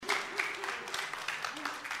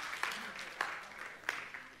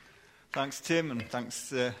Thanks, Tim, and thanks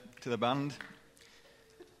to the band.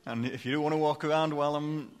 And if you do want to walk around while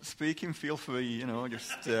I'm speaking, feel free,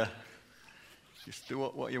 just do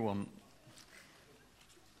what you want.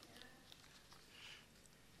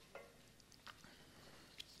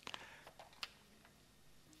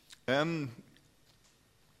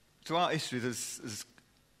 Throughout history, there's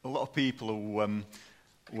a lot of people who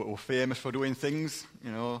were famous for doing things,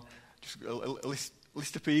 just a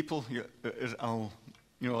list of people. I'll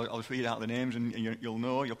just read out the names and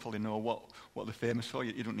you'll probably know what they're famous for.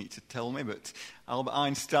 You don't need to tell me, but Albert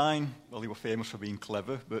Einstein, well, he was famous for being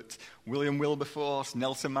clever, but William Wilberforce,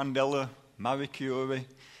 Nelson Mandela, Marie Curie,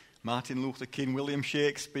 Martin Luther King, William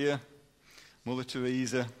Shakespeare, Mother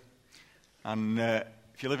Teresa, and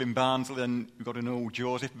if you live in Barnsley, then you've got to know who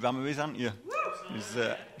Joseph Brammer is, haven't you?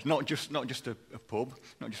 It's not just a pub,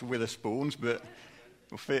 not just Witherspoons, but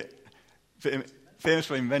famous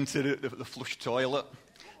for inventing the flush toilet.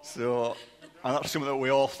 So, and that's something that we're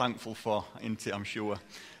all thankful for, isn't it, I'm sure.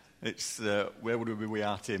 It's where would we be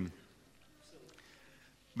without him?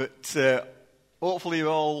 But hopefully you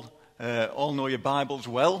all know your Bibles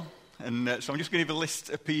well. And so I'm just going to give a list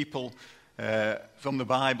of people from the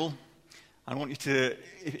Bible. I want you to,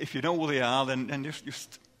 if you know who they are, then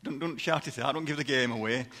just don't shout it out, don't give the game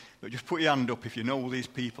away, but just put your hand up if you know who these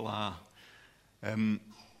people are. I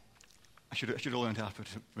should have learned how to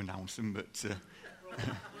pronounce them, but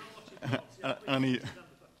I need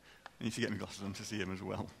to get my glasses on to see them as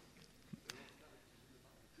well.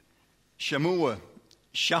 Shammua,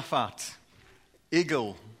 Shaphat,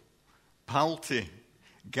 Igal, Palti,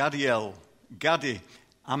 Gadiel, Gadi,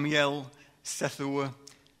 Amiel, Sethua,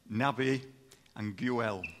 Nabi, and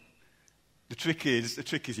Guel. The trick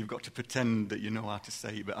is you've got to pretend that you know how to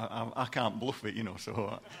say it, but I can't bluff it,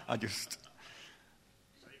 so I just...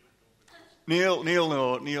 Neil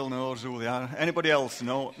knows who they are. Anybody else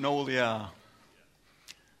know who they are?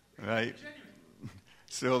 Right.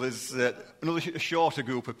 So there's another shorter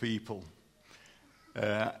group of people.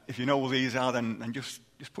 If you know who these are, then just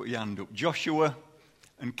put your hand up. Joshua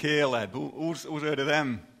and Caleb. Who's heard of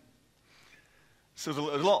them? So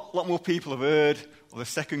there's a lot more people have heard of the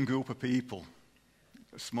second group of people,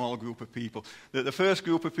 a small group of people. The first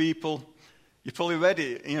group of people, you've probably read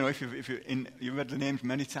it, you've read the names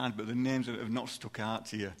many times, but the names have not stuck out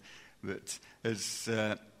to you. But as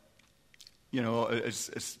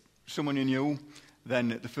someone you knew,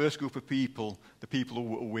 then the first group of people, the people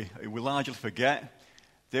who we largely forget,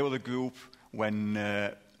 they were the group when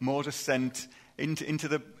Moses sent into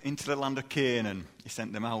the land of Canaan. He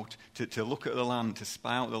sent them out to look at the land, to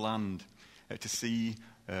spy out the land, to see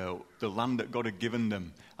the land that God had given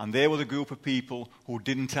them. And they were the group of people who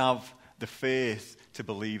didn't have the faith to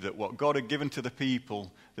believe that what God had given to the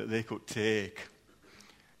people that they could take.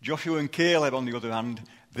 Joshua and Caleb, on the other hand,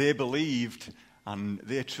 they believed and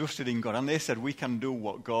they trusted in God, and they said, we can do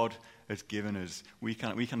what God has given us. We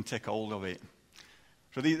can take hold of it.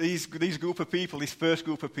 So these group of people, this first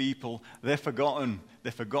group of people, they're forgotten.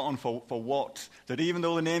 They're forgotten for what? That even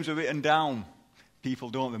though the names are written down, people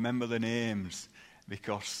don't remember the names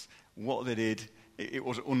because what they did, it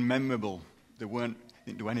was unmemorable. They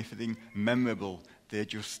didn't do anything memorable. They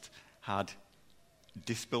just had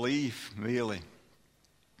disbelief, really.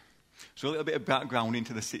 So a little bit of background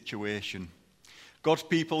into the situation. God's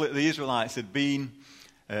people, the Israelites, had been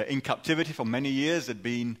in captivity for many years. They'd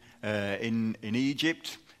been in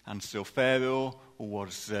Egypt, and so Pharaoh, who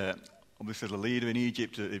was obviously the leader in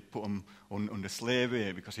Egypt, they put him under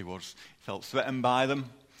slavery because he felt threatened by them.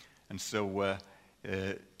 And so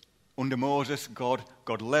under Moses, God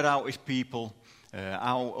led out his people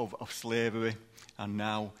out of slavery, and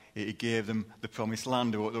now he gave them the promised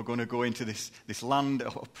land. They were going to go into this land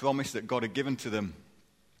of promise that God had given to them.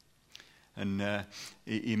 And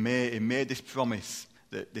he made this promise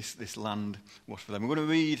that this land was for them. We're going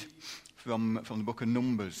to read from the book of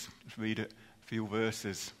Numbers. Let's read a few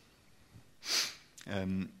verses. We're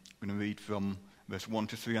going to read from verse 1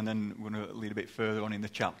 to 3, and then we're going to read a bit further on in the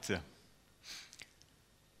chapter.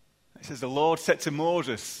 It says, the Lord said to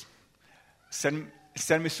Moses, Send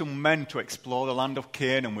me some men to explore the land of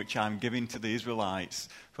Canaan, which I am giving to the Israelites.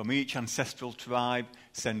 From each ancestral tribe,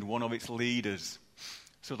 send one of its leaders.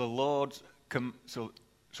 So at the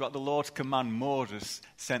Lord's command, Moses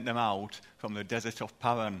sent them out from the desert of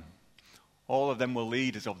Paran. All of them were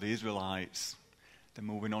leaders of the Israelites. Then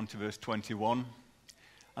moving on to verse 21.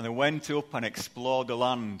 And they went up and explored the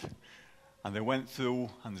land. And they went through,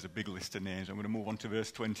 and there's a big list of names. I'm going to move on to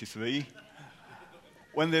verse 23.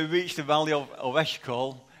 When they reached the valley of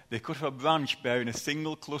Eshcol, they cut off a branch bearing a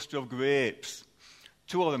single cluster of grapes.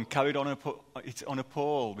 Two of them carried on a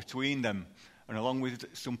pole between them, and along with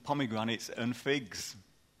some pomegranates and figs.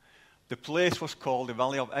 The place was called the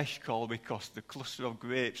Valley of Eshcol because of the cluster of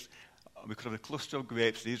grapes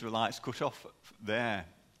the Israelites cut off there.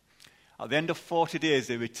 At the end of 40 days,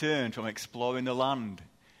 they returned from exploring the land.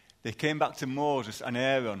 They came back to Moses and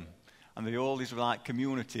Aaron and the old Israelite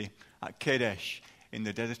community at Kadesh in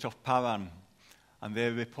the desert of Paran, and they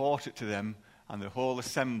reported to them and the whole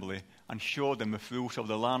assembly and showed them the fruit of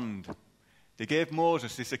the land. They gave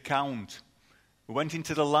Moses this account. We went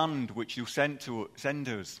into the land which you send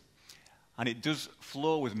us, and it does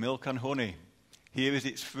flow with milk and honey. Here is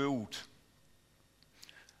its fruit.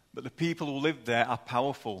 But the people who live there are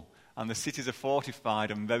powerful, and the cities are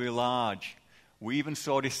fortified and very large. We even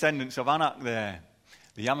saw descendants of Anak there.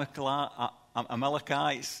 The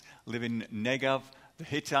Amalekites live in Negev, the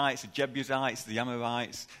Hittites, the Jebusites, the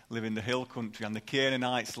Amorites live in the hill country, and the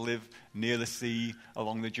Canaanites live near the sea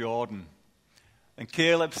along the Jordan. And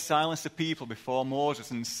Caleb silenced the people before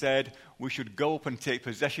Moses and said, "We should go up and take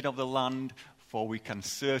possession of the land, for we can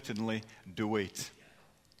certainly do it."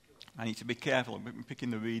 I need to be careful. I'm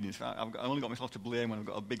picking the readings. I've only got myself to blame when I've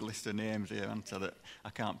got a big list of names here, that I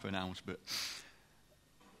can't pronounce. But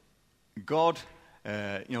God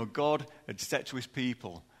had said to his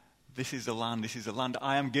people, "This is the land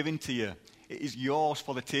I am giving to you. It is yours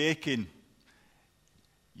for the taking.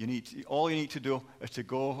 All you need to do is to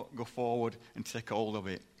go forward and take hold of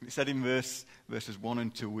it." It said in verses 1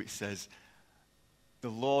 and 2, it says, "The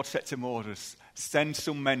Lord said to Moses, send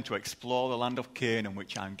some men to explore the land of Canaan,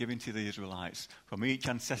 which I am giving to the Israelites. From each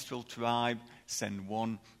ancestral tribe, send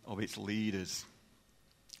one of its leaders."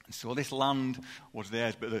 And so this land was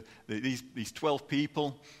theirs, but these 12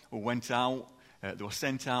 people who went out, they were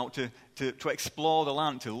sent out to explore the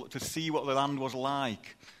land, to see what the land was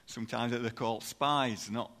like. Sometimes they're called spies,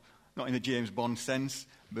 not in the James Bond sense,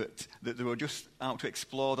 but that they were just out to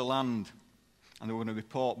explore the land, and they were going to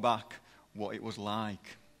report back what it was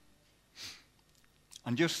like.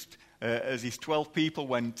 And just as these 12 people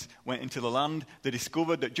went into the land, they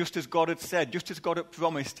discovered that just as God had said, just as God had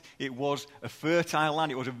promised, it was a fertile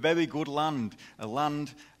land. It was a very good land, a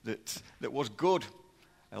land that was good.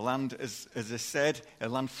 A land, as I said, a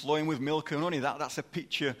land flowing with milk and honey. That's a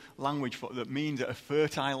picture language that means a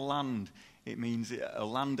fertile land. It means a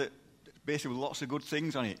land that basically with lots of good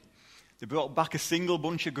things on it. They brought back a single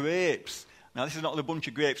bunch of grapes. Now, this is not the bunch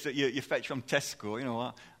of grapes that you fetch from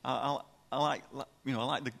Tesco. I like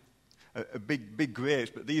big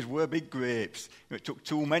grapes, but these were big grapes. It took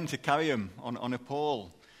 2 men to carry them on a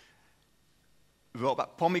pole. They brought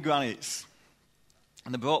back pomegranates,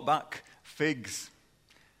 and they brought back figs.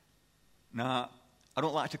 Now, I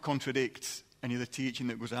don't like to contradict any of the teaching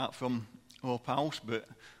that goes out from Hope House, but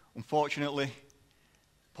unfortunately,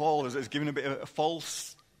 Paul has given a bit of a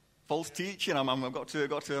false teaching. I've got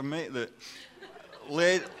to admit that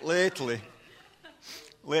lately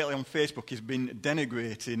on Facebook he's been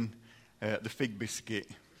denigrating the fig biscuit.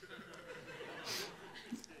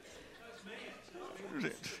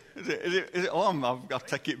 Is it? Oh, I'll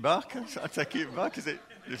take it back. I take it back. Is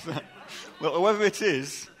that? Well, whoever it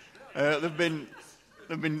is, they've been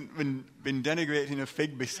denigrating a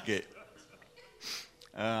fig biscuit.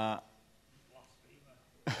 And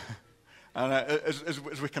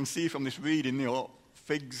as we can see from this reading,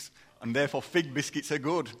 figs and therefore fig biscuits are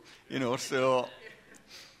good, So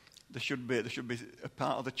they should be a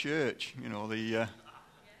part of the church,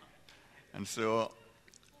 and so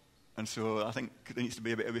I think there needs to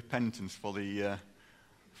be a bit of repentance for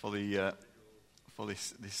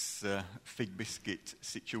this fig biscuit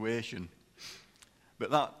situation. But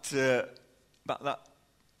that's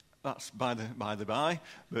by the by.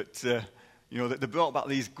 But they brought back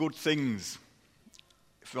these good things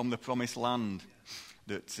from the promised land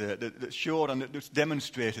that showed and that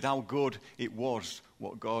demonstrated how good it was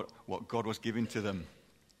what God was giving to them.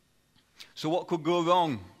 So what could go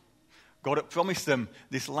wrong? God had promised them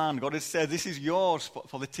this land. God had said, "This is yours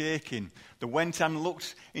for the taking." They went and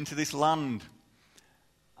looked into this land,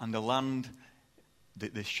 and the land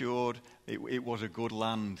that they showed it was a good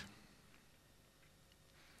land.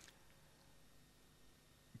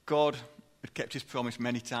 God had kept his promise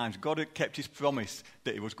many times. God had kept his promise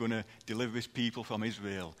that he was going to deliver his people from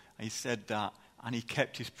Israel. And he said that, and he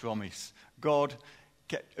kept his promise. God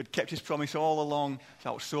had kept his promise all along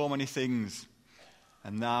about so many things.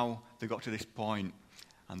 And now they got to this point,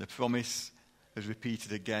 and the promise is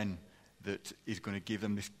repeated again, that he's going to give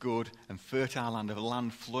them this good and fertile land, a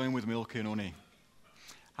land flowing with milk and honey.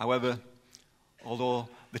 However, although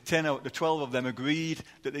the 12 of them agreed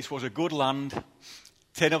that this was a good land,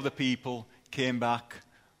 10 of the people came back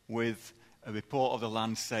with a report of the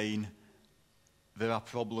land saying, there are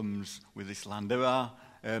problems with this land. There are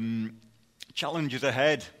challenges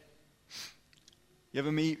ahead. You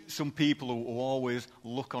ever meet some people who always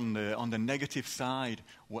look on the negative side?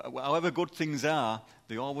 However good things are,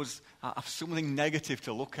 they always have something negative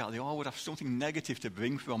to look at. They always have something negative to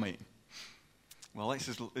bring from it. Well, this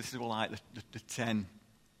is like the 10.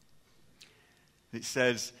 It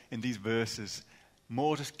says in these verses,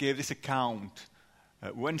 Moses gave this account,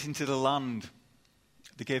 went into the land.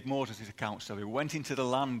 They gave Moses this account, went into the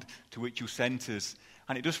land to which you sent us.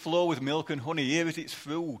 And it does flow with milk and honey. Here is its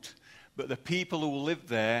fruit. But the people who live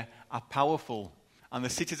there are powerful, and the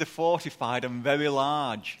cities are fortified and very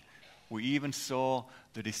large. We even saw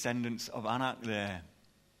the descendants of Anak there.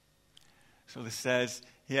 So this says,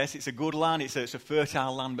 yes, it's a good land, it's a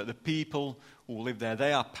fertile land, but the people who live there,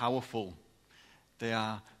 they are powerful. They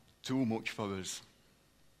are too much for us.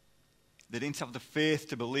 They didn't have the faith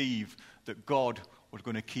to believe that God was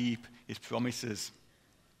going to keep his promises.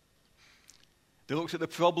 They looked at the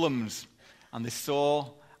problems, and they saw,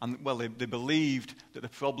 they believed that the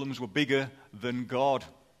problems were bigger than God.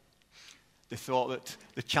 They thought that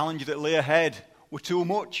the challenges that lay ahead were too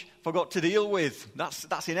much for God to deal with.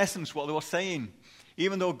 That's in essence what they were saying.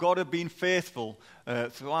 Even though God had been faithful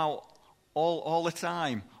throughout all the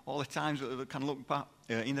times that they can look back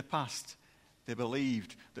in the past, they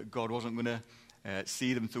believed that God wasn't going to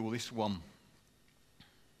see them through this one.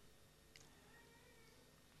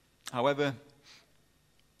 However,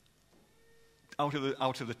 out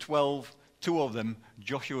of the 12, 2 of them,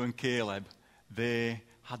 Joshua and Caleb, they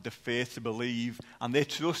had the faith to believe, and they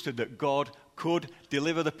trusted that God could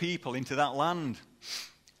deliver the people into that land.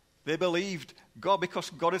 They believed God because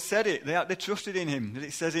God had said it. They trusted in him.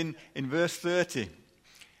 It says in verse 30,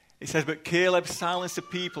 it says, but Caleb silenced the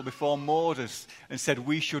people before Moses and said,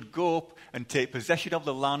 we should go up and take possession of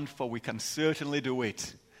the land, for we can certainly do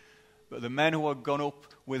it. But the men who had gone up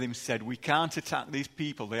with him said, we can't attack these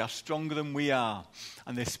people. They are stronger than we are.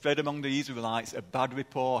 And they spread among the Israelites a bad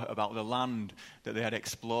report about the land that they had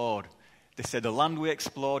explored. They said, the land we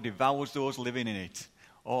explored devours those living in it.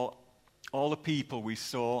 All the people we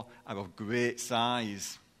saw are of great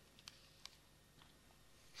size.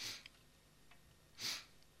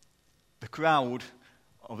 The crowd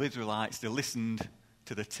of Israelites, they listened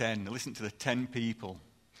to the 10. They listened to the 10 people.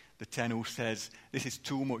 The 10 who says, this is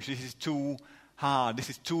too much, this is too hard,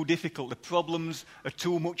 this is too difficult, the problems are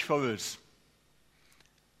too much for us.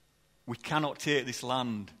 We cannot take this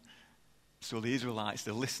land. So the Israelites,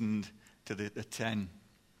 they listened to the 10.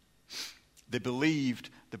 They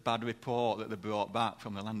believed the bad report that they brought back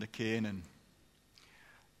from the land of Canaan.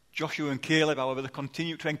 Joshua and Caleb, however, they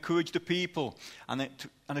continued to encourage the people, and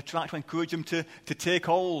they tried to encourage them to take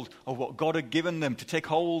hold of what God had given them, to take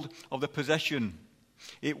hold of the possession.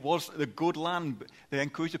 It was the good land. They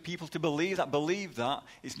encouraged the people to believe that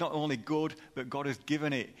it's not only good, but God has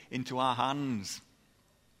given it into our hands.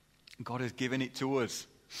 God has given it to us.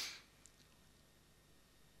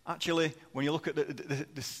 Actually, when you look at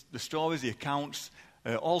the stories, the accounts,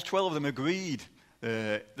 all 12 of them agreed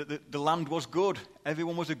that the land was good.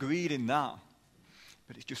 Everyone was agreed in that.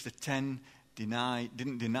 But it's just the 10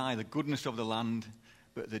 didn't deny the goodness of the land,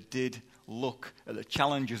 but they did look at the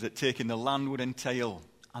challenges that taking the land would entail,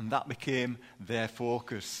 and that became their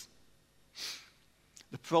focus.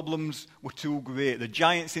 The problems were too great. The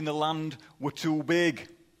giants in the land were too big.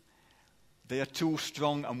 They are too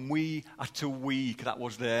strong, and we are too weak. That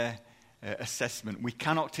was their assessment. We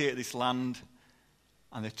cannot take this land.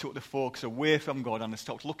 And they took the focus away from God, and they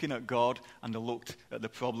stopped looking at God, and they looked at the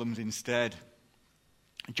problems instead.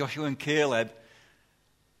 Joshua and Caleb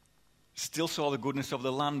still saw the goodness of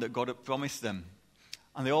the land that God had promised them.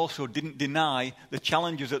 And they also didn't deny the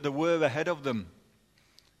challenges that there were ahead of them.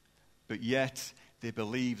 But yet, they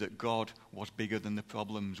believed that God was bigger than the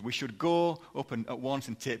problems. We should go up at once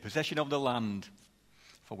and take possession of the land,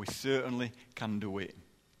 for we certainly can do it.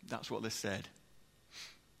 That's what they said.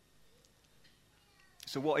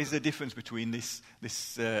 So what is the difference between these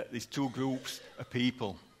two groups of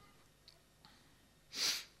people?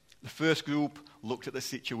 The first group looked at the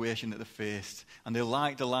situation that they faced, and they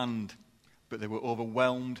liked the land, but they were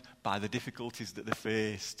overwhelmed by the difficulties that they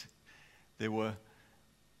faced. They were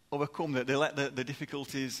overcome, that they let the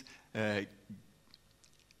difficulties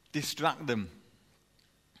distract them.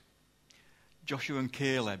 Joshua and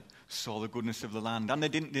Caleb saw the goodness of the land, and they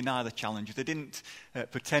didn't deny the challenges. They didn't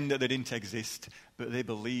pretend that they didn't exist, but they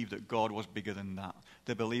believed that God was bigger than that.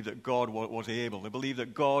 They believed that God was able. They believed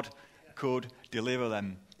that God could deliver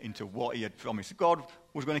them into what he had promised. God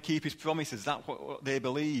was going to keep his promises. That's what they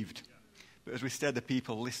believed. But as we said, the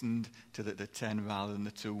people listened to the 10 rather than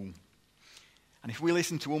the 2. And if we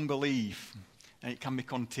listen to unbelief, And it can be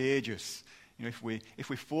contagious. You know, if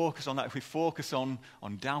we focus on that, if we focus on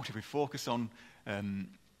doubt, if we focus on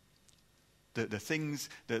the things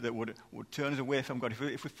that would turn us away from God,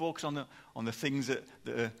 if we focus on the things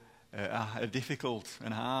that are difficult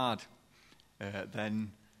and hard,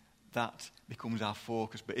 then that becomes our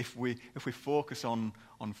focus. But if we focus on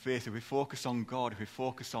faith, if we focus on God, if we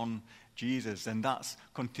focus on Jesus, then that's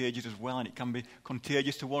contagious as well. And it can be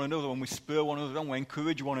contagious to one another. When we spur one another on, we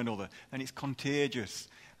encourage one another, then it's contagious.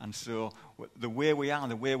 And so the way we are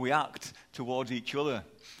and the way we act towards each other,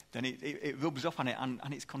 then it rubs off on it, and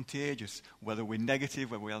it's contagious. Whether we're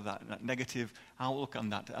negative, whether we have that negative outlook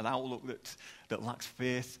and an outlook that lacks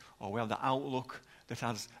faith, or we have that outlook that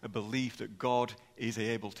has a belief that God is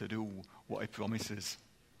able to do what he promises.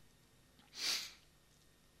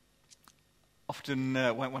 Often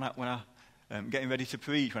when I'm getting ready to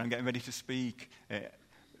preach, when I'm getting ready to speak,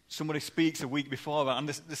 somebody speaks a week before, and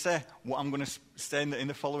they say what I'm going to say in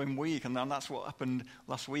the following week, and that's what happened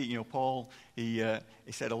last week. You know, Paul, he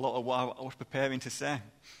said a lot of what I was preparing to say,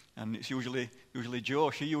 and it's usually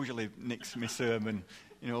Jo. She usually nicks my sermon,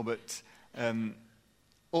 you know, but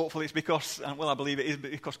hopefully it's because, well, I believe it is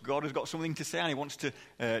because God has got something to say, and he wants to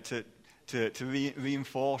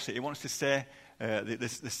reinforce it. He wants to say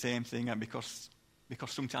the same thing, and because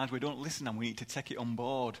sometimes we don't listen, and we need to take it on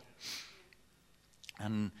board.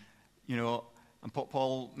 And, you know, and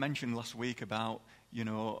Paul mentioned last week about, you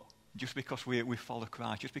know, just because we follow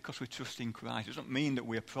Christ, just because we trust in Christ, doesn't mean that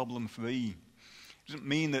we're problem-free. It doesn't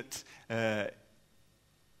mean that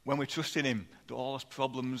when we trust in him, that all those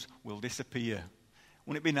problems will disappear.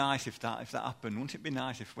 Wouldn't it be nice if that happened? Wouldn't it be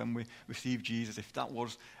nice if when we receive Jesus, if that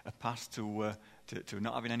was a path to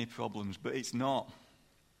not having any problems? But it's not.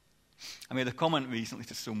 I made a comment recently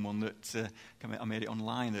to someone that I made it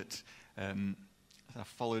online that I've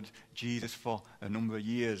followed Jesus for a number of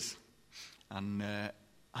years, and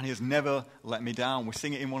he has never let me down. We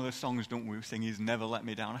sing it in one of the songs, don't we? We sing, "He's never let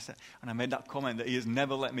me down." I made that comment that he has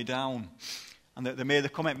never let me down, and they made the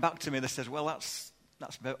comment back to me. They said, "Well, that's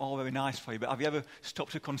all very nice for you, but have you ever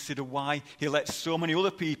stopped to consider why he lets so many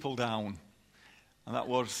other people down?" And that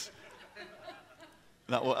was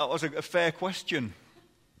a fair question,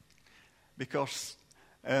 because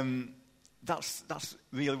that's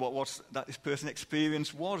really what this person's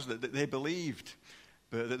experience was, that they believed,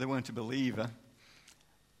 but that they weren't a believer.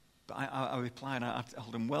 But I replied, I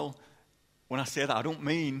told them, well, when I say that, I don't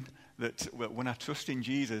mean that when I trust in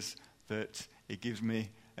Jesus that he gives me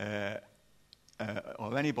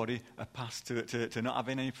or anybody a pass to not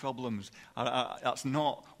having any problems. That's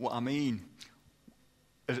not what I mean.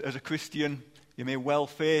 As a Christian, you may well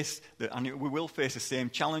face, and we will face the same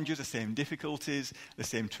challenges, the same difficulties, the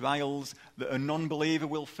same trials that a non-believer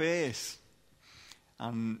will face.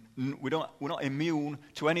 And we're not immune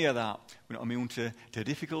to any of that. We're not immune to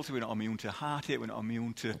difficulty, we're not immune to heartache, we're not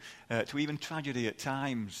immune to even tragedy at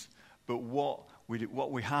times. But what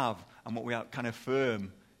we have and what we can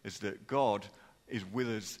affirm is that God is with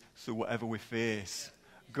us through whatever we face.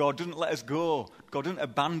 God doesn't let us go. God doesn't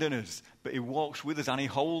abandon us, but he walks with us and he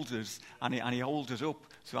holds us, and he holds us up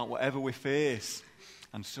throughout whatever we face.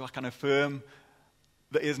 And so I can affirm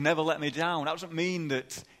that he has never let me down. That doesn't mean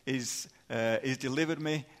that he's delivered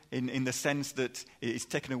me in the sense that he's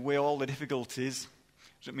taken away all the difficulties.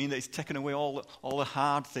 It doesn't mean that he's taken away all the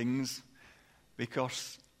hard things,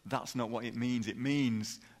 because that's not what it means. It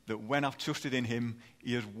means that when I've trusted in him,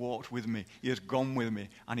 he has walked with me, he has gone with me,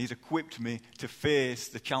 and he's equipped me to face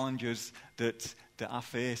the challenges that I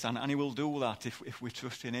face. And he will do that if we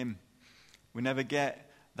trust in him. We never get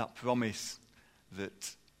that promise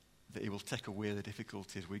that he will take away the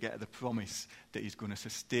difficulties. We get the promise that he's going to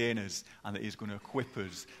sustain us, and that he's going to equip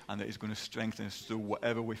us, and that he's going to strengthen us through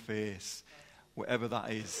whatever we face, whatever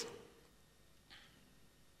that is.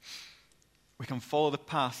 We can follow the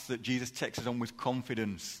path that Jesus takes us on with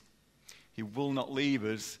confidence. He will not leave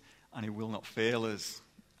us, and he will not fail us,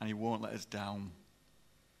 and he won't let us down.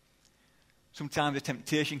 Sometimes the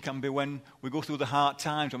temptation can be when we go through the hard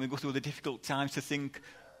times, when we go through the difficult times, to think,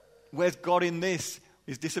 where's God in this?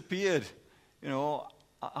 He's disappeared. You know,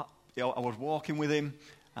 I was walking with him,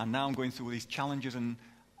 and now I'm going through these challenges, and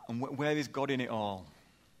where is God in it all?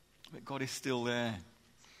 But God is still there.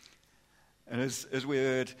 And as we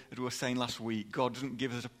heard, as we were saying last week, God doesn't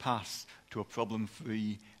give us a pass to a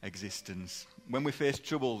problem-free existence. When we face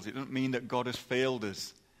troubles, it doesn't mean that God has failed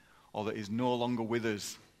us or that he's no longer with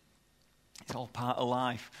us. It's all part of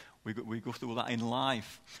life. We go through that in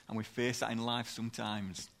life, and we face that in life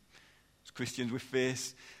sometimes. As Christians, we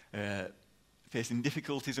facing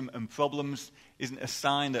difficulties and problems isn't a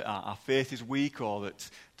sign that our faith is weak or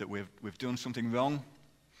that we've done something wrong.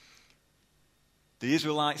 The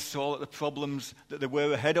Israelites saw that the problems that they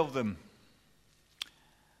were ahead of them.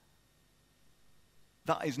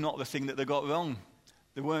 That is not the thing that they got wrong.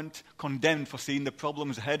 They weren't condemned for seeing the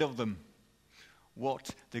problems ahead of them.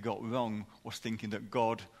 What they got wrong was thinking that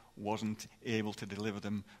God wasn't able to deliver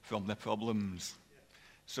them from their problems.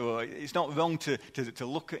 So it's not wrong to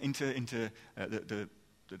look into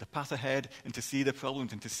the path ahead and to see the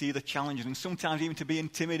problems and to see the challenges, and sometimes even to be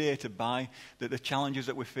intimidated by the challenges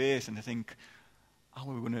that we face and to think, how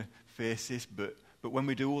are we going to face this? But when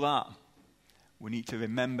we do that, we need to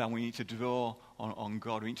remember and we need to draw on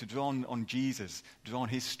God. We need to draw on Jesus, draw on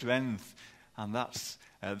his strength. And that's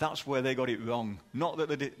where they got it wrong. Not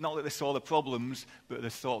that they saw the problems, but they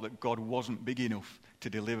thought that God wasn't big enough to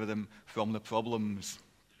deliver them from the problems.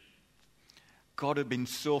 God had been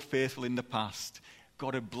so faithful in the past.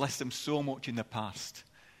 God had blessed them so much in the past.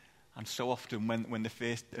 And so often when they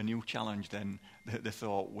faced a new challenge, then they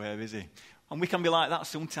thought, where is he? And we can be like that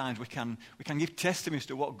sometimes. We can give testimonies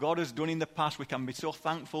to what God has done in the past. We can be so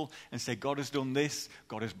thankful and say, God has done this,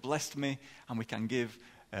 God has blessed me. And we can give,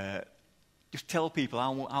 just tell people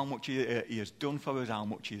how much he has done for us, how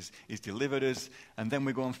much he's delivered us. And then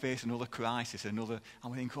we go and face another crisis, and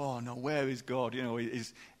we think, oh no, where is God?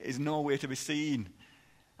 He's nowhere to be seen.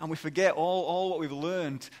 And we forget all what we've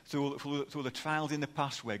learned through the trials in the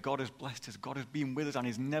past where God has blessed us, God has been with us, and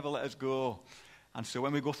he's never let us go. And so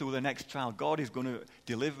when we go through the next trial, God is going to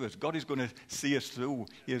deliver us. God is going to see us through.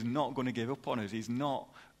 He is not going to give up on us. He's not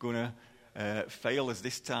going to fail us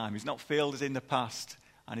this time. He's not failed us in the past,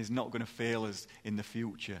 and he's not going to fail us in the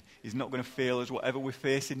future. He's not going to fail us whatever we're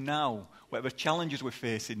facing now. Whatever challenges we're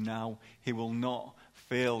facing now, he will not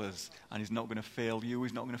fail us. And he's not going to fail you.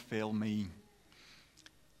 He's not going to fail me.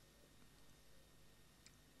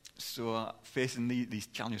 So facing these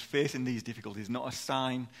challenges, facing these difficulties is not a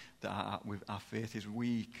sign that our faith is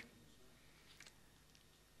weak.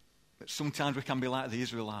 But sometimes we can be like the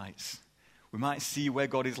Israelites. We might see where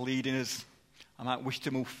God is leading us. I might wish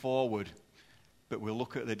to move forward, but we'll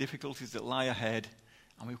look at the difficulties that lie ahead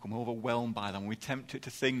and we become overwhelmed by them. We're tempted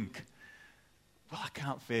to think, well, I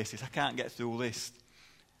can't face this. I can't get through this.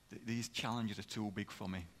 These challenges are too big for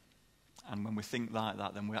me. And when we think like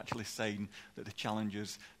that, then we're actually saying that the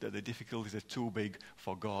challenges, that the difficulties are too big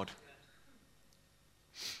for God.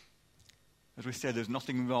 As we said, there's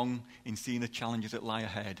nothing wrong in seeing the challenges that lie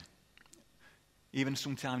ahead. Even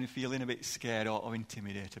sometimes feeling a bit scared or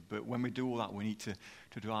intimidated. But when we do that, we need to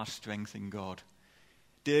draw our strength in God.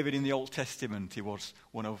 David in the Old Testament, he was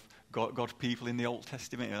one of God's people in the Old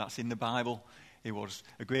Testament. That's in the Bible. He was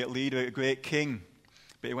a great leader, a great king.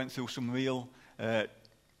 But he went through some real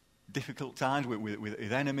difficult times with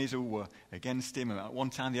his enemies who were against him. At one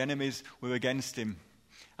time, the enemies were against him.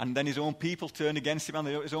 And then his own people turned against him, and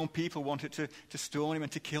his own people wanted to stone him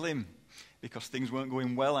and to kill him because things weren't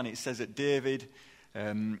going well. And it says that David,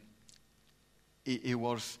 he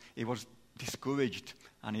was discouraged,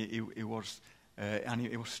 and he was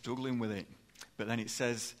struggling with it. But then it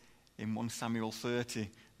says in 1 Samuel 30,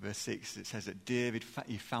 verse 6, it says that David,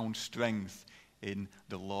 he found strength in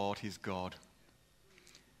the Lord his God.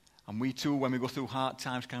 And we too, when we go through hard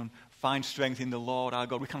times, can find strength in the Lord our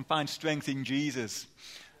God. We can find strength in Jesus.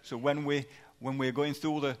 So when we're going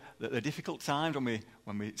through the difficult times,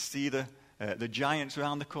 when we see the giants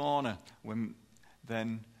around the corner,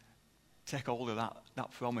 then take hold of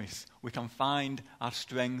that promise. We can find our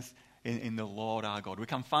strength in the Lord our God. We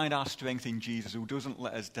can find our strength in Jesus, who doesn't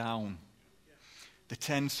let us down. The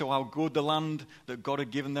 10 saw how good the land that God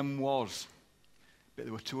had given them was, but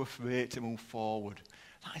they were too afraid to move forward.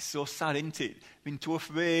 That is so sad, isn't it? Being too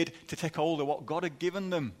afraid to take hold of what God had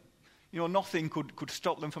given them. Nothing could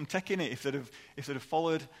stop them from taking it if they'd have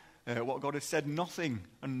followed what God had said. Nothing,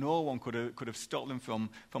 and no one could have stopped them from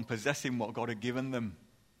possessing what God had given them.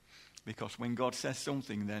 Because when God says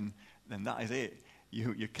something, then that is it.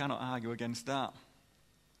 You cannot argue against that.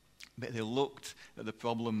 But they looked at the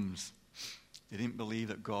problems. They didn't believe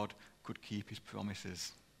that God could keep his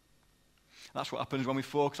promises. That's what happens when we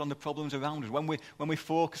focus on the problems around us. When we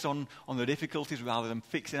focus on the difficulties rather than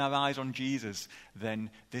fixing our eyes on Jesus, then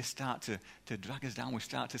they start to drag us down. We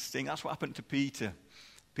start to sink. That's what happened to Peter.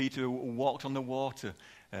 Peter walked on the water.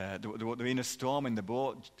 They were in a storm in the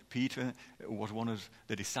boat. Peter was one of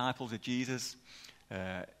the disciples of Jesus.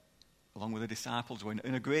 Along with the disciples, were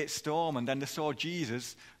in a great storm. And then they saw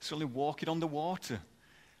Jesus suddenly walking on the water.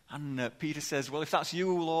 And Peter says, well, if that's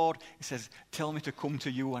you, Lord, he says, tell me to come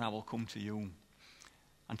to you and I will come to you.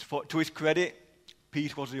 And to his credit,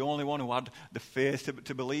 Peter was the only one who had the faith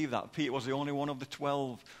to believe that. Peter was the only one of the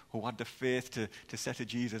 12 who had the faith to say to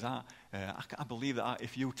Jesus, I believe that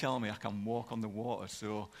if you tell me, I can walk on the water.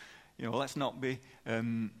 So, let's not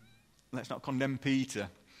condemn Peter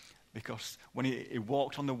because when he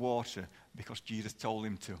walked on the water because Jesus told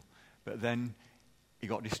him to. But then he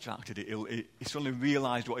got distracted. He suddenly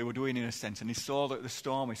realized what he was doing in a sense, and he saw the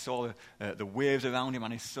storm, he saw the waves around him,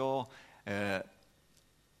 and he saw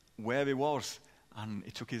where he was, and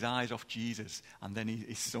he took his eyes off Jesus, and then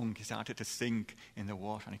he started to sink in the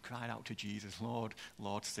water, and he cried out to Jesus, Lord,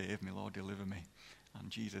 save me, Lord, deliver me. And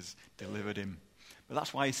Jesus delivered him. But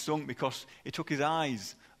that's why he sunk, because he took his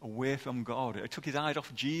eyes away from God. He took his eyes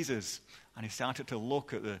off Jesus, and he started to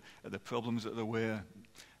look at the problems that there were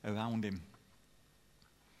around him.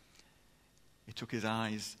 He took his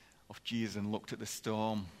eyes off Jesus and looked at the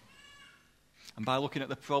storm. And by looking at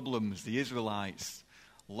the problems, the Israelites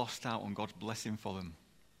lost out on God's blessing for them.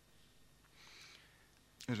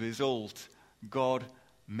 As a result, God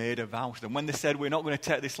made a vow to them. When they said, we're not going to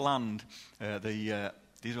take this land, the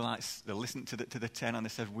Israelites, they listened to the 10 and they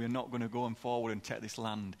said, we're not going to go forward and take this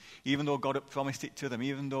land. Even though God had promised it to them,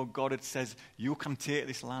 even though God had said, you can take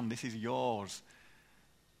this land, this is yours.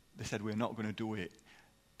 They said, we're not going to do it.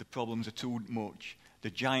 The problems are too much. The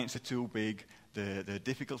giants are too big. The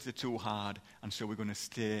difficulties are too hard. And so we're going to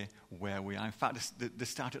stay where we are. In fact, they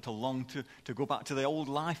started to long to go back to their old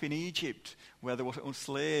life in Egypt, where they were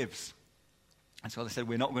slaves. And so they said,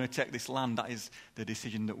 we're not going to take this land. That is the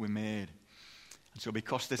decision that we made. And so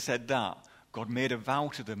because they said that, God made a vow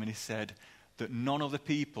to them, and he said that none of the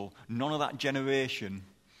people, none of that generation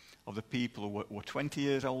of the people who were 20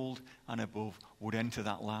 years old and above would enter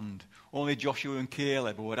that land. Only Joshua and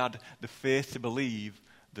Caleb who had the faith to believe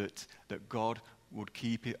that God would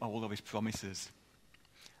keep all of his promises.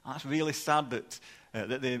 And that's really sad that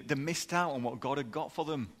they missed out on what God had got for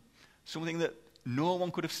them. Something that no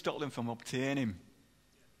one could have stopped them from obtaining.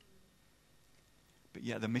 But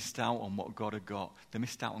yet they missed out on what God had got. They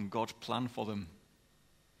missed out on God's plan for them.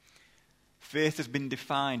 Faith has been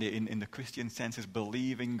defined in the Christian sense as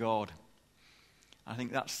believing God. I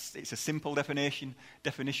think it's a simple definition,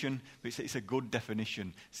 but it's a good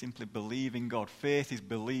definition. Simply believing God. Faith is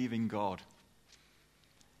believing God.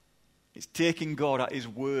 It's taking God at his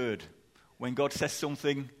word. When God says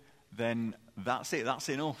something, then that's it. That's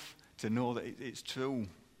enough to know that it's true.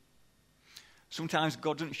 Sometimes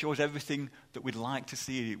God doesn't show us everything that we'd like to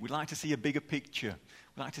see. We'd like to see a bigger picture.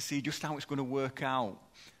 We'd like to see just how it's going to work out.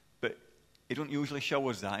 But he doesn't usually show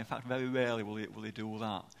us that. In fact, very rarely will he do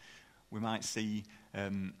that. We might see,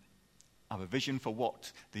 have a vision for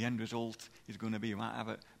what the end result is going to be. We might have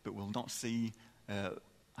it, but we'll not see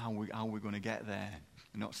how we're going to get there.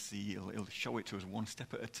 We'll not see. He'll show it to us one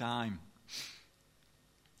step at a time.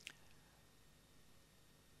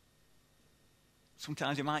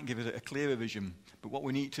 Sometimes he might give us a clearer vision, but what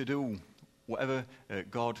we need to do, whatever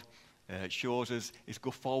God shows us, is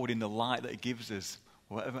go forward in the light that he gives us.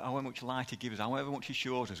 However much light he gives us, however much he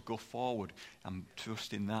shows us, go forward and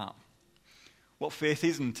trust in that. What faith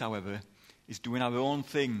isn't, however, is doing our own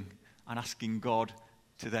thing and asking God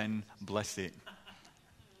to then bless it.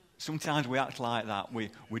 Sometimes we act like that.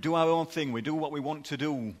 We do our own thing, we do what we want to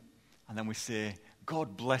do, and then we say,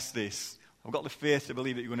 God bless this. I've got the faith to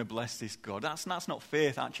believe that you're going to bless this, God. That's not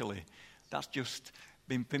faith, actually. That's just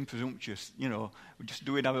being presumptuous. We're just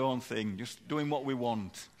doing our own thing, just doing what we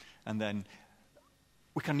want. And then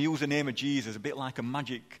we can use the name of Jesus a bit like a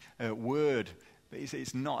magic word, but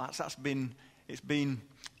it's not. It's been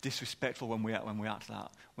disrespectful when we act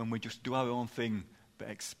that. When we just do our own thing, but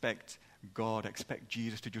expect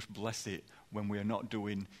Jesus to just bless it when we are not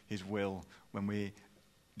doing his will, when we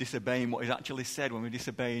disobeying what he's actually said, when we're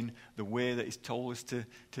disobeying the way that he's told us to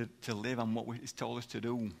live and what he's told us to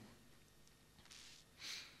do.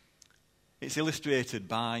 It's illustrated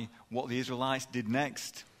by what the Israelites did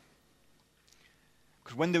next.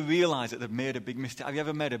 Because when they realized that they've made a big mistake, have you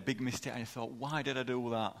ever made a big mistake and you thought, why did I do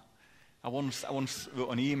that? I once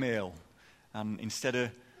wrote an email, and instead of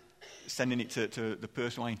sending it to the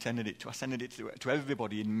person I intended it to, I sent it to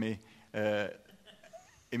everybody in my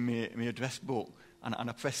address book. And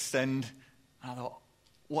I pressed send, and I thought,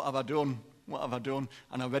 what have I done? What have I done?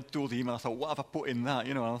 And I read through the email, I thought, what have I put in that?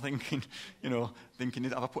 And I'm thinking,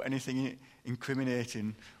 have I put anything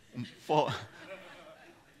incriminating?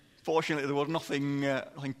 Fortunately, there was nothing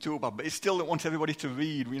too bad, but it still didn't want everybody to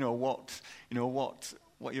read,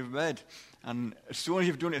 what you've read. And as soon as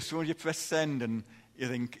you've done it, as soon as you press send, and you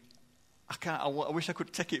think, I wish I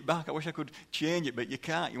could take it back. I wish I could change it, but you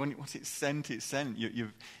can't. Once it's sent, it's sent. You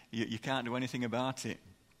can't do anything about it.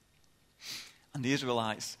 And the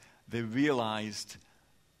Israelites, they realized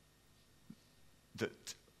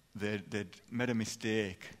that they'd made a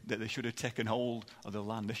mistake, that they should have taken hold of the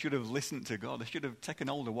land. They should have listened to God. They should have taken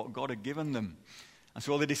hold of what God had given them. And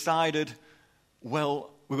so they decided,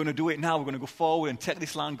 well, we're going to do it now. We're going to go forward and take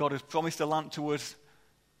this land. God has promised the land to us.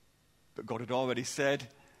 But God had already said,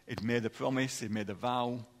 he'd made the promise, he'd made the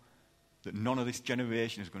vow, that none of this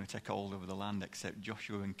generation is going to take hold of the land except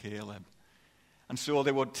Joshua and Caleb. And so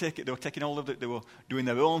they were taking hold of it, they were doing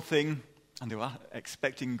their own thing, and they were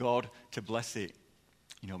expecting God to bless it.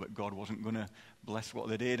 But God wasn't going to bless what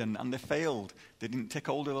they did, and they failed. They didn't take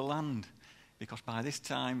hold of the land, because by this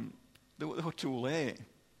time, they were too late.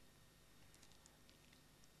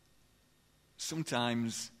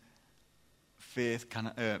 Sometimes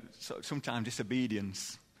sometimes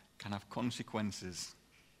disobedience can have consequences.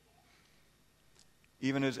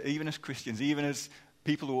 Even as Christians, even as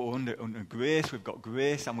people who are under grace, we've got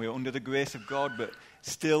grace and we're under the grace of God, but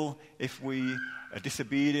still, if we are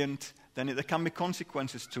disobedient, then there can be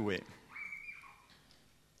consequences to it.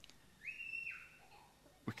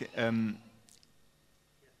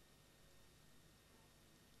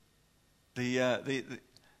 The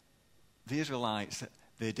Israelites,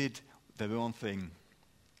 they did their own thing,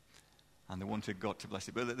 and they wanted God to bless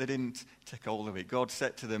it, but they didn't take hold of it. God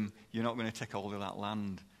said to them, you're not going to take hold of that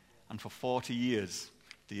land. And for 40 years,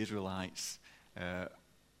 the Israelites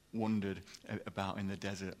wandered about in the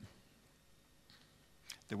desert.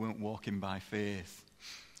 They weren't walking by faith.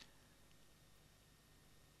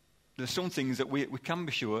 There's some things that we can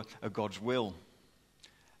be sure are God's will.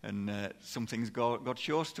 And some things God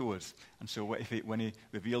shows to us. And so when he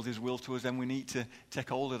reveals his will to us, then we need to take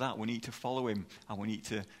hold of that. We need to follow him, and we need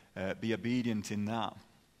to be obedient in that.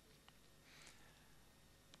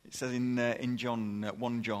 It says in John,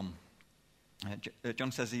 1 John,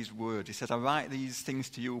 John says these words. He says, I write these things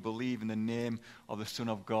to you who believe in the name of the Son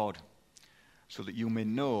of God, so that you may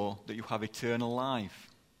know that you have eternal life.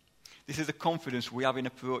 This is the confidence we have in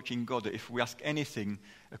approaching God, that if we ask anything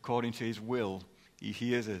according to his will, he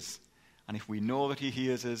hears us. And if we know that he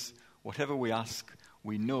hears us, whatever we ask,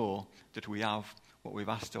 we know that we have what we've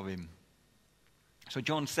asked of him. So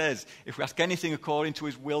John says, if we ask anything according to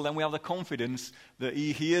his will, then we have the confidence that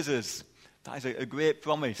he hears us. That is a great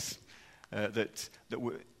promise, that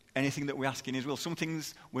anything that we ask in his will. Some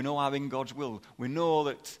things we know are in God's will. We know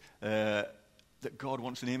that God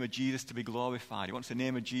wants the name of Jesus to be glorified. He wants the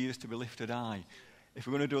name of Jesus to be lifted high. If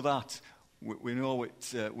we're going to do that, we know we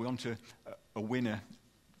want a winner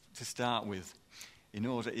to start with. He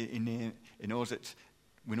knows that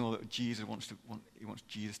we know that Jesus wants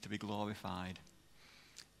Jesus to be glorified.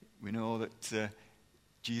 We know that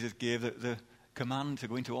Jesus gave the command to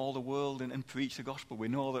go into all the world and preach the gospel. We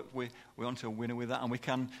know that we want a winner with that, and we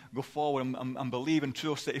can go forward and believe and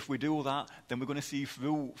trust that if we do that, then we're going to see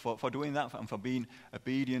fruit for doing that and for being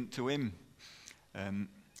obedient to him.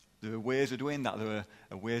 There are ways of doing that. There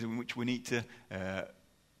are ways in which we need to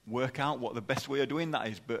work out what the best way of doing that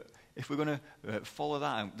is. But if we're going to follow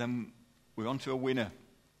that, then we're on to a winner.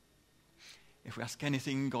 If we ask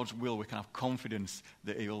anything in God's will, we can have confidence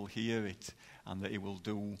that he will hear it and that he will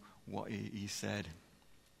do what he said.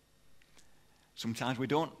 Sometimes we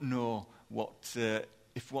don't know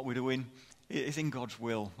if what we're doing is in God's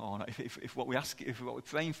will or not. If what we're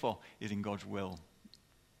praying for is in God's will.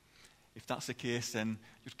 If that's the case, then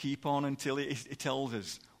just keep on until he tells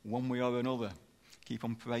us one way or another. Keep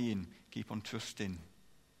on praying, keep on trusting.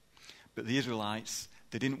 But the Israelites,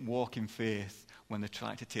 they didn't walk in faith when they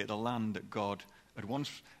tried to take the land that God had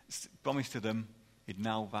once promised to them. He'd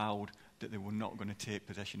now vowed that they were not going to take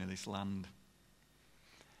possession of this land.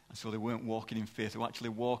 And so they weren't walking in faith, they were actually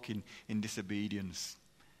walking in disobedience.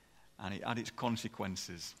 And it had its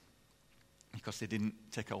consequences, because they didn't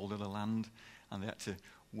take hold of the land, and they had to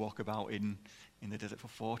walk about in the desert for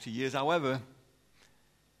 40 years. However,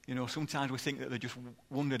 sometimes we think that they just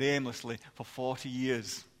wandered aimlessly for 40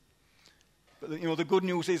 years. But the good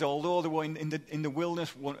news is, although they were in the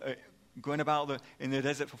wilderness, going about in the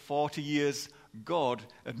desert for 40 years, God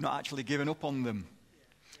had not actually given up on them.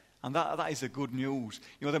 And that is the good news.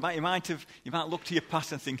 You might look to your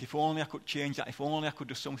past and think, if only I could change that, if only I could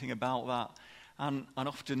do something about that. And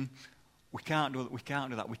often we can't do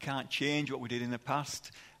that. We can't change what we did in the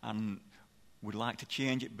past, and we'd like to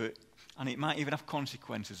change it, and it might even have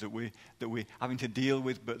consequences that we're having to deal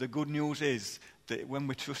with. But the good news is that when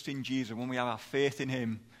we trust in Jesus, when we have our faith in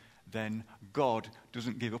him, then God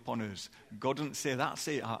doesn't give up on us. God doesn't say, that's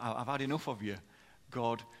it, I've had enough of you.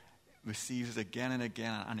 God receives us again and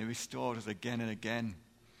again, and he restores us again and again.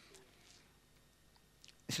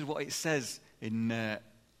 This is what it says in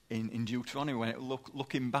Deuteronomy, when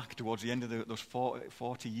looking back towards the end of those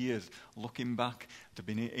 40 years, looking back, they've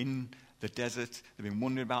been in the desert, they've been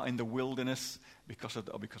wandering about in the wilderness because of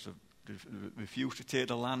refused to take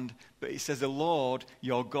the land. But it says, the Lord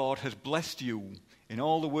your God has blessed you in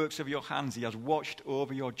all the works of your hands. He has watched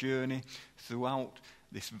over your journey throughout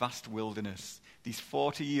this vast wilderness. These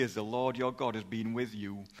 40 years the Lord your God has been with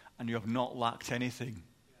you, and you have not lacked anything.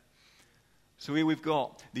 So here we've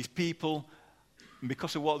got these people, and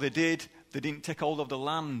because of what they didn't take hold of the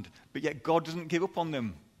land. But yet God doesn't give up on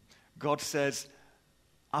them. God says,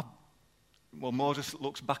 Moses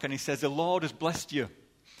looks back and he says, the Lord has blessed you.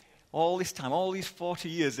 All this time, all these 40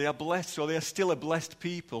 years, they are blessed, so they are still a blessed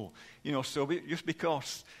people. So just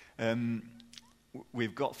because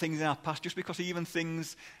we've got things in our past, just because even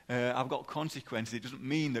things have got consequences, it doesn't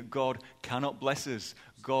mean that God cannot bless us.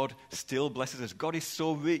 God still blesses us. God is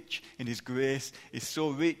so rich in His grace, is so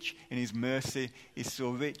rich in His mercy, is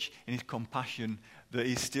so rich in His compassion, that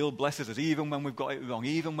He still blesses us, even when we've got it wrong,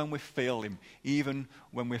 even when we fail Him, even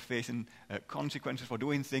when we're facing consequences for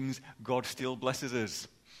doing things. God still blesses us.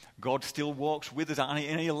 God still walks with us, and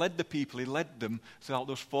He led the people. He led them throughout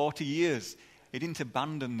those 40 years. He didn't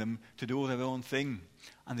abandon them to do their own thing,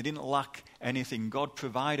 and they didn't lack anything. God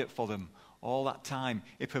provided for them all that time.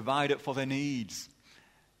 He provided for their needs,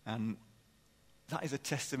 and that is a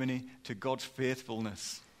testimony to God's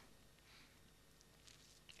faithfulness.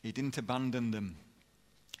 He didn't abandon them.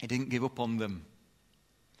 He didn't give up on them.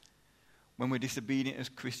 When we're disobedient as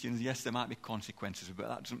Christians, yes, there might be consequences, but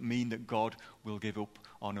that doesn't mean that God will give up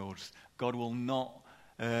on us. God will not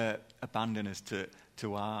abandon us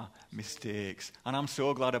to our mistakes. And I'm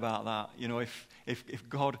so glad about that. If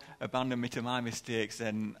God abandoned me to my mistakes,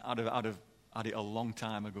 then I'd have had it a long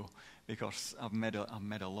time ago, because I've made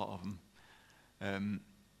a lot of them.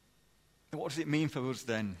 What does it mean for us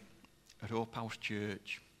then at Hope House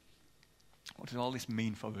Church? What does all this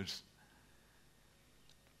mean for us?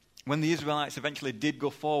 When the Israelites eventually did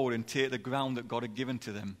go forward and take the ground that God had given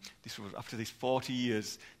to them, this was after these 40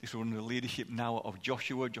 years, this was under the leadership now of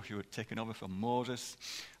Joshua. Joshua had taken over from Moses,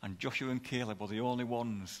 and Joshua and Caleb were the only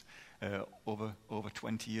ones over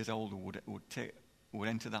 20 years old who would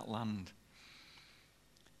enter that land.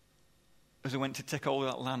 As they went to take hold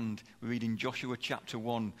of that land, we read in Joshua chapter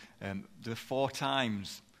 1, there are 4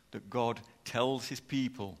 times that God tells his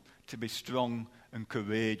people to be strong and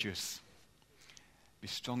courageous. Be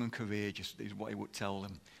strong and courageous is what he would tell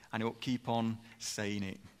them. And he would keep on saying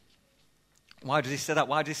it. Why does he say that?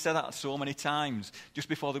 Why does he say that so many times? Just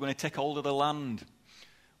before they're going to take hold of the land.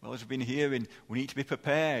 Well, as we've been hearing, we need to be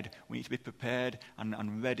prepared. We need to be prepared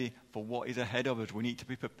and ready for what is ahead of us. We need to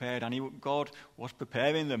be prepared. And God was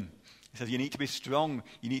preparing them. He says, you need to be strong.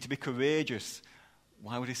 You need to be courageous.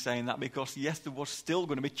 Why was he saying that? Because, yes, there was still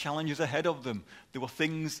going to be challenges ahead of them. There were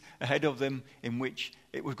things ahead of them in which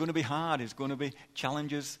it was going to be hard. It's going to be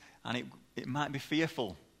challenges, and it might be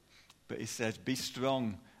fearful. But he says, be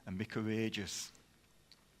strong and be courageous.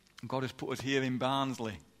 God has put us here in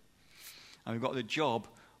Barnsley, and we've got the job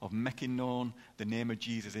of making known the name of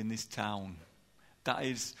Jesus in this town. That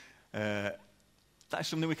is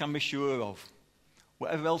something we can be sure of.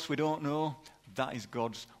 Whatever else we don't know, that is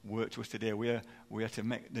God's work to us today. We are to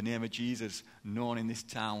make the name of Jesus known in this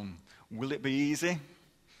town. Will it be easy?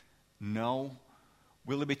 No.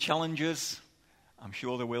 Will there be challenges? I'm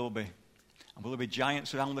sure there will be. And will there be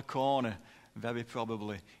giants around the corner? Very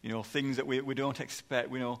probably. Things that we don't expect.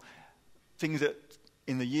 Things that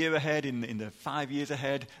in the year ahead, in the 5 years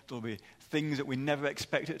ahead, there'll be things that we never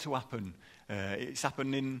expected to happen. It's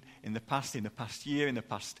happened in the past year, in the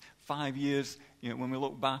past 5 years. When we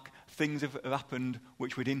look back, things have happened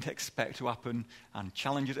which we didn't expect to happen, and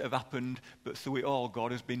challenges that have happened, but through it all,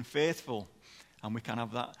 God has been faithful. And we can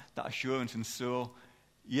have that assurance. And so,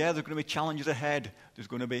 yeah, there's going to be challenges ahead. There's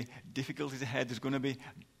going to be difficulties ahead. There's going to be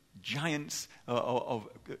giants that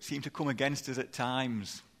seem to come against us at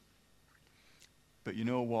times. But you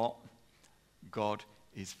know what? God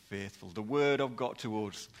is faithful. The word of God to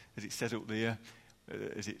us, as it says up there,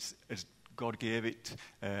 as God gave it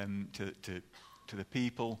to the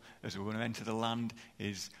people as we're going to enter the land,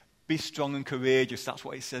 is be strong and courageous. That's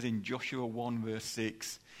what it says in Joshua 1 verse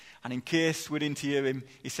 6. And in case we didn't hear him,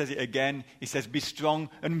 he says it again. He says, be strong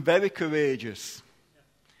and very courageous.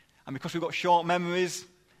 And because we've got short memories,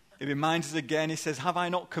 it reminds us again. He says, have I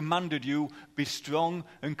not commanded you, be strong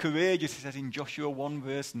and courageous? He says in Joshua 1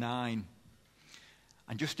 verse 9.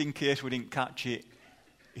 And just in case we didn't catch it,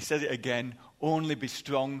 he says it again, only be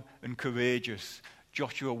strong and courageous.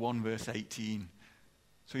 Joshua 1 verse 18.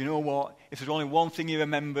 So you know what? If there's only one thing you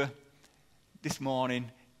remember this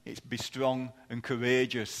morning, it's be strong and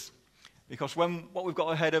courageous. Because what we've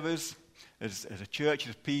got ahead of us as a church,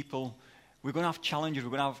 as people, we're going to have challenges,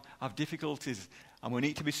 we're going to have difficulties, and we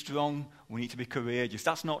need to be strong, we need to be courageous.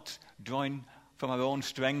 That's not drawing from our own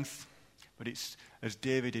strength. But it's, as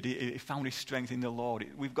David did, he found his strength in the Lord.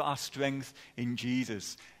 We've got our strength in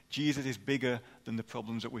Jesus. Jesus is bigger than the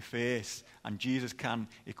problems that we face, and Jesus can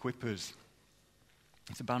equip us.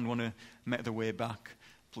 If the band want to make their way back,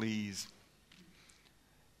 please.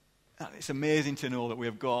 It's amazing to know that we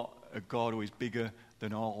have got a God who is bigger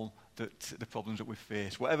than all the problems that we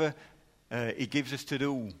face. Whatever he gives us to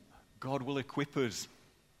do, God will equip us.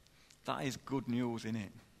 That is good news, isn't it?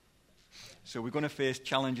 So we're going to face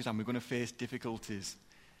challenges and we're going to face difficulties.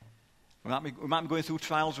 We might be going through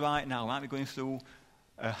trials right now. We might be going through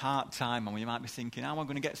a hard time, and we might be thinking, how am I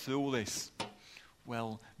going to get through this?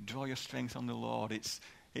 Well, draw your strength on the Lord.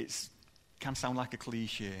 It can sound like a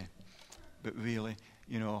cliche, but really,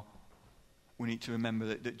 we need to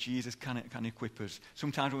remember that Jesus can equip us.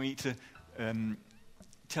 Sometimes we need to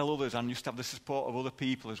tell others and just have the support of other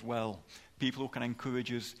people as well. People who can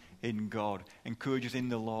encourage us in God, encourage us in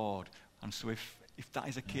the Lord. And so if that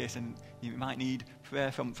is the case, and you might need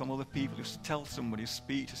prayer from other people, just tell somebody,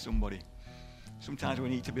 speak to somebody. Sometimes we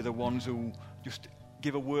need to be the ones who just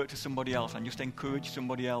give a word to somebody else and just encourage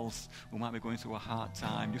somebody else who might be going through a hard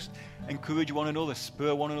time. Just encourage one another,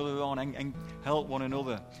 spur one another on, and help one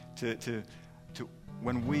another to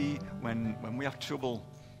when we have trouble,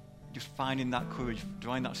 just finding that courage,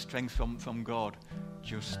 drawing that strength from God.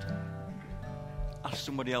 Just ask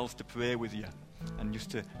somebody else to pray with you and just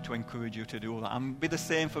to encourage you to do that. And be the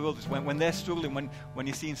same for others. When they're struggling, when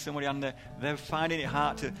you're seeing somebody and they're finding it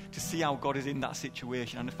hard to see how God is in that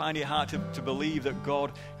situation, and they're finding it hard to believe that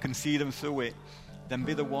God can see them through it, then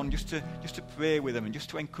be the one just to pray with them and just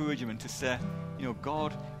to encourage them and to say,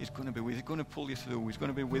 God is going to be with you. He's going to pull you through. He's going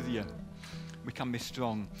to be with you. We can be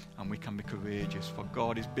strong and we can be courageous, for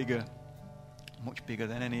God is bigger, much bigger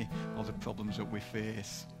than any of the problems that we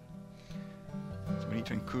face. So we need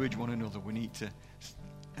to encourage one another. We need to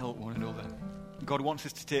help one another. God wants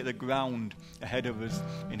us to take the ground ahead of us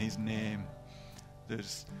in His name.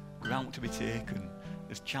 There's ground to be taken.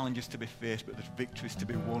 There's challenges to be faced, but there's victories to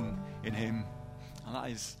be won in Him. And that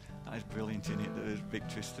is brilliant, isn't it? That there's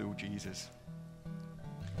victories through Jesus.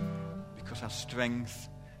 Because our strength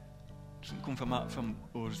doesn't come from us, it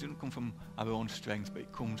doesn't come from our own strength, but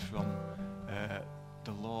it comes from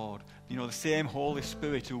the Lord. The same Holy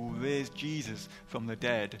Spirit who raised Jesus from the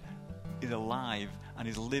dead is alive and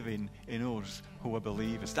is living in us who are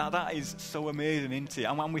believers. That is so amazing, isn't it?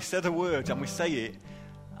 And when we say the words and we say it,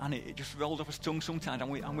 and it just rolls off our tongue sometimes,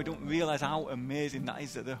 and we don't realise how amazing that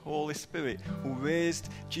is, that the Holy Spirit who raised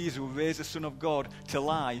Jesus, who raised the Son of God to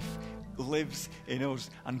life, lives in us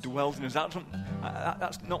and dwells in us.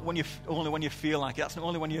 That's not only when you feel like it. That's not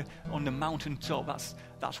only when you're on the mountaintop.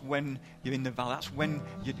 That's when you're in the valley. That's when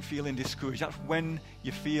you're feeling discouraged. That's when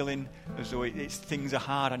you're feeling as though things are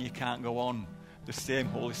hard and you can't go on. The same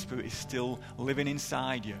Holy Spirit is still living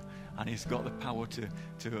inside you, and He's got the power to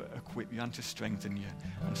equip you and to strengthen you.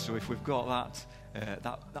 And so if we've got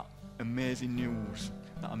that amazing news,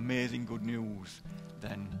 that amazing good news,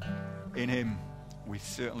 then in Him we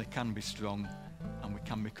certainly can be strong and we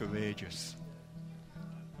can be courageous.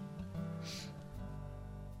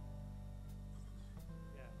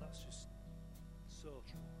 Yeah, that's just so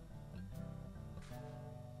true.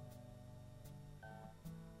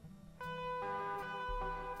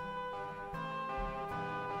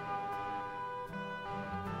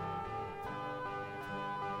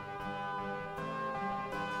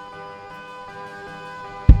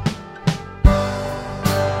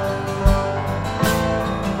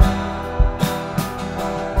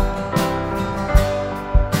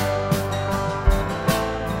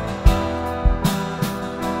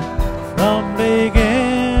 From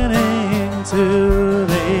beginning to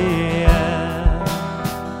the end,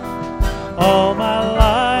 all my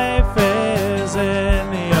life is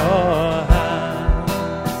in your hands.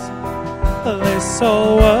 This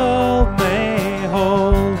whole world may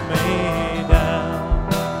hold me down,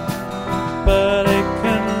 but it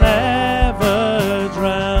can never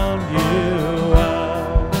drown you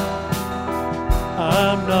out.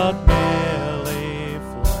 I'm not merely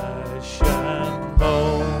flesh and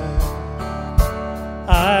bone.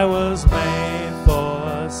 I was made for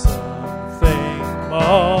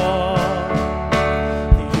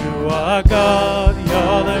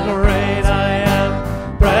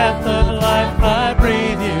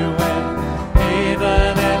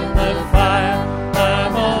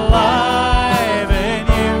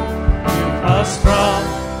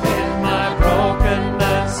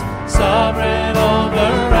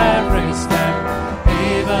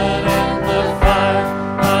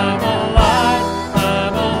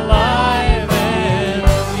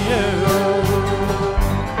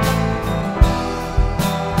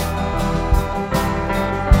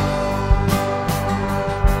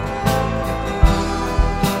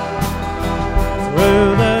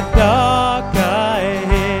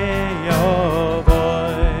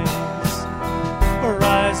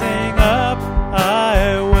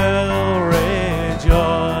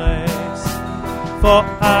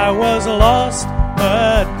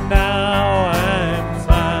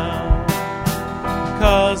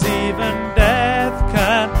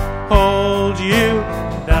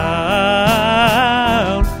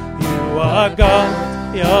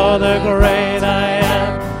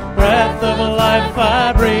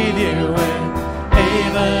I breathe you in.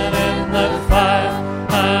 Even in the fire,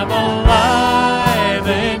 I'm alive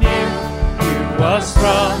in you. You are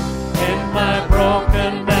strong in my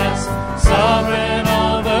brokenness, sovereign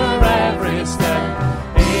over every step.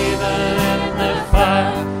 Even in the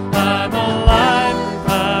fire, I'm alive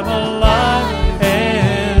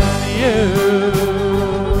in you.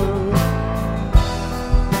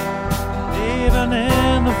 Even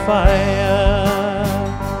in the fire,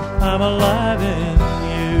 I'm alive in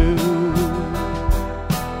you.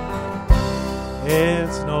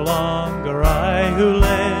 It's no longer I who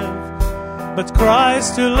live, but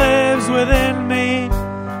Christ who lives within me.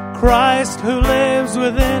 Christ who lives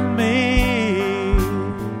within me.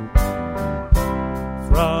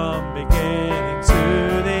 From beginning to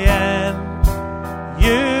the end,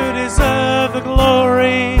 you deserve the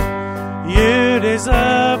glory. You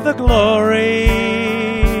deserve the glory.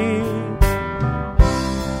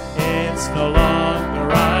 It's no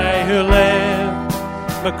longer I who live,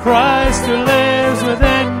 but Christ who lives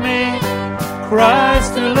within me.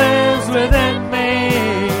 Christ who lives within me.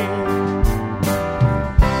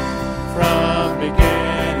 From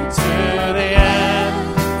beginning to the end,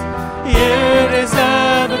 you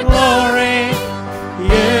deserve the glory.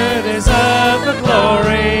 You deserve the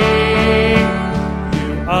glory.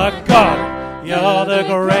 You are God. You're the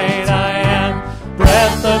great I am.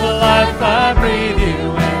 Breath of life, I breathe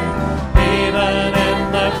you in. Even in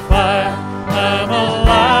the fire, I'm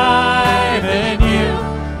alive in you.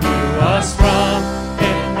 You are strong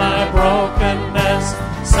in my brokenness,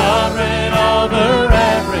 sovereign over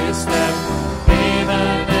every step.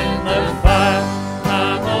 Even in the fire,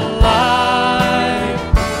 I'm alive.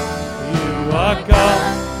 You are God,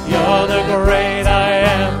 you're the great I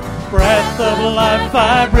am. Breath of life,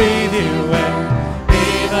 I breathe you in.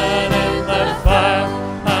 Even in the fire,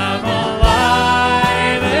 I'm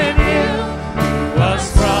alive in you. You are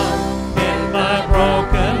strong in my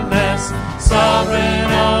brokenness,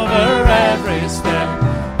 sovereign over every step.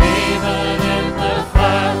 Even in the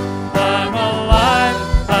fire, I'm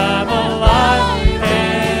alive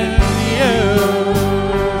in you.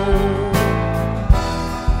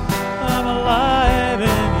 I'm alive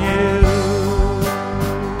in you.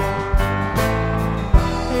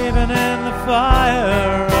 Even in the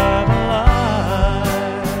fire, I'm alive.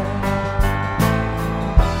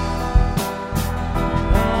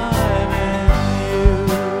 Alive in you.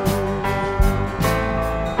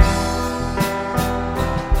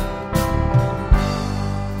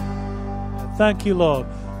 Thank you, Lord.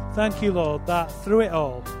 Thank you, Lord, that through it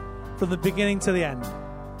all, from the beginning to the end,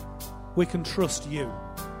 we can trust you.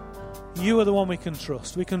 You are the one we can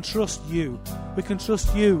trust. We can trust you. We can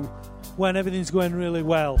trust you when everything's going really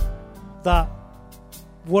well, that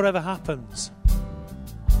whatever happens,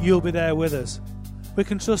 you'll be there with us. We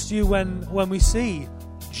can trust you when we see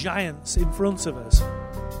giants in front of us,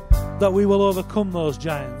 that we will overcome those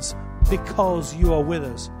giants because you are with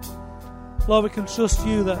us. Lord, we can trust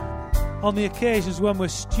you that on the occasions when we're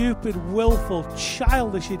stupid, willful,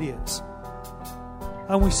 childish idiots,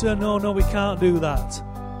 and we say, no, we can't do that,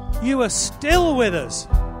 you are still with us.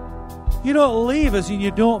 You don't leave us and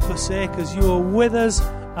you don't forsake us. You are with us,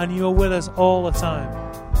 and you are with us all the time.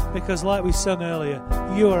 Because like we sang earlier,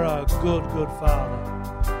 you are our good, good Father.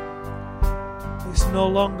 It's no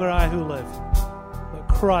longer I who live, but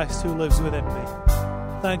Christ who lives within me.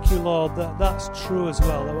 Thank you, Lord, that that's true as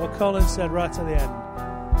well. That what Colin said right at the end,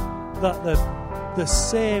 that the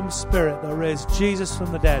same Spirit that raised Jesus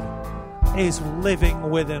from the dead is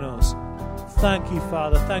living within us. Thank you,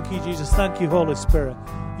 Father. Thank you, Jesus. Thank you, Holy Spirit.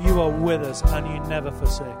 You are with us and you never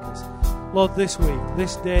forsake us. Lord, this week,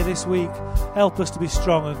 this day, this week, help us to be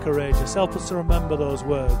strong and courageous. Help us to remember those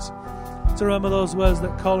words. To remember those words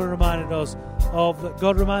that Colin reminded us of, that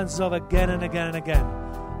God reminds us of again and again and again.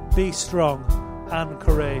 Be strong and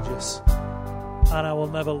courageous, and I will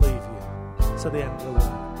never leave you to the end of the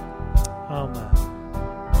world. Amen.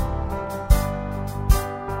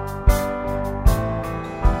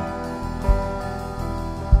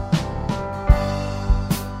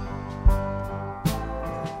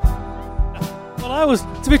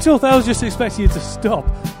 To be truthful, I was just expecting you to stop.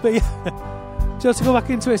 But yeah, do you want to go back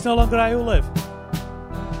into it? It's no longer I who live.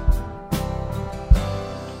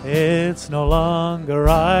 It's no longer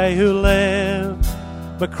I who live,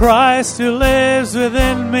 but Christ who lives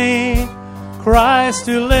within me. Christ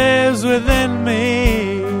who lives within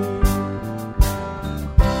me.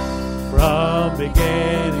 From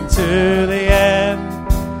beginning to the end,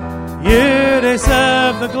 you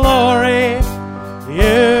deserve the glory.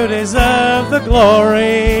 You deserve the glory.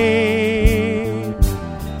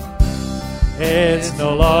 It's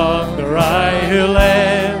no longer I who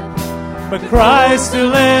live, but Christ who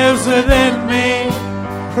lives within me,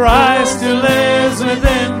 Christ who lives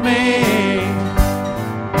within me.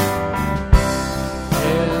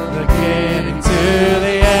 In the beginning to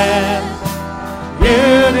the end,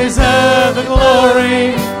 you deserve the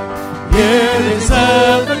glory, you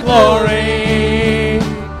deserve the glory.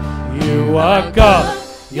 You are God,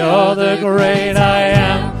 you're the great I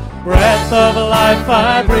am. Breath of life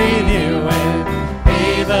I breathe you in.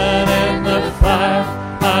 Even in the fire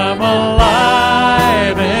I'm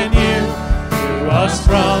alive in you. You are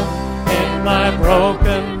strong in my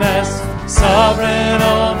brokenness, sovereign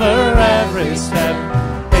over every step.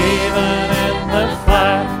 Even in the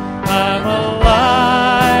fire I'm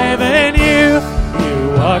alive in you. You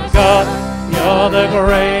are God, you're the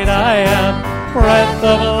great I am. Breath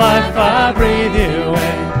of life I breathe you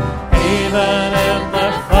in. Even in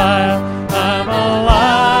the fire I'm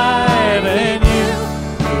alive in you.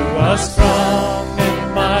 You are strong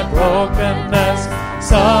in my brokenness,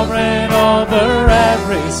 sovereign over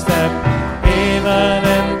every step. Even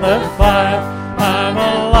in the fire I'm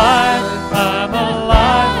alive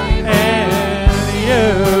in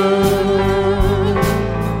you.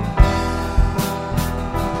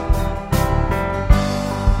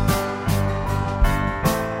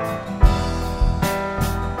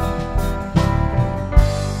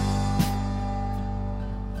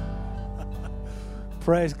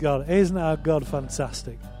 Praise God. Isn't our God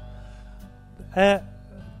fantastic?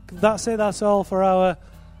 That's it. That's all for our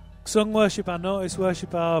sung worship, our notice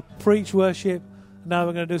worship, our preach worship. Now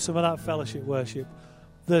we're going to do some of that fellowship worship.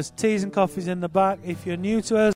 There's teas and coffees in the back. If you're new to us,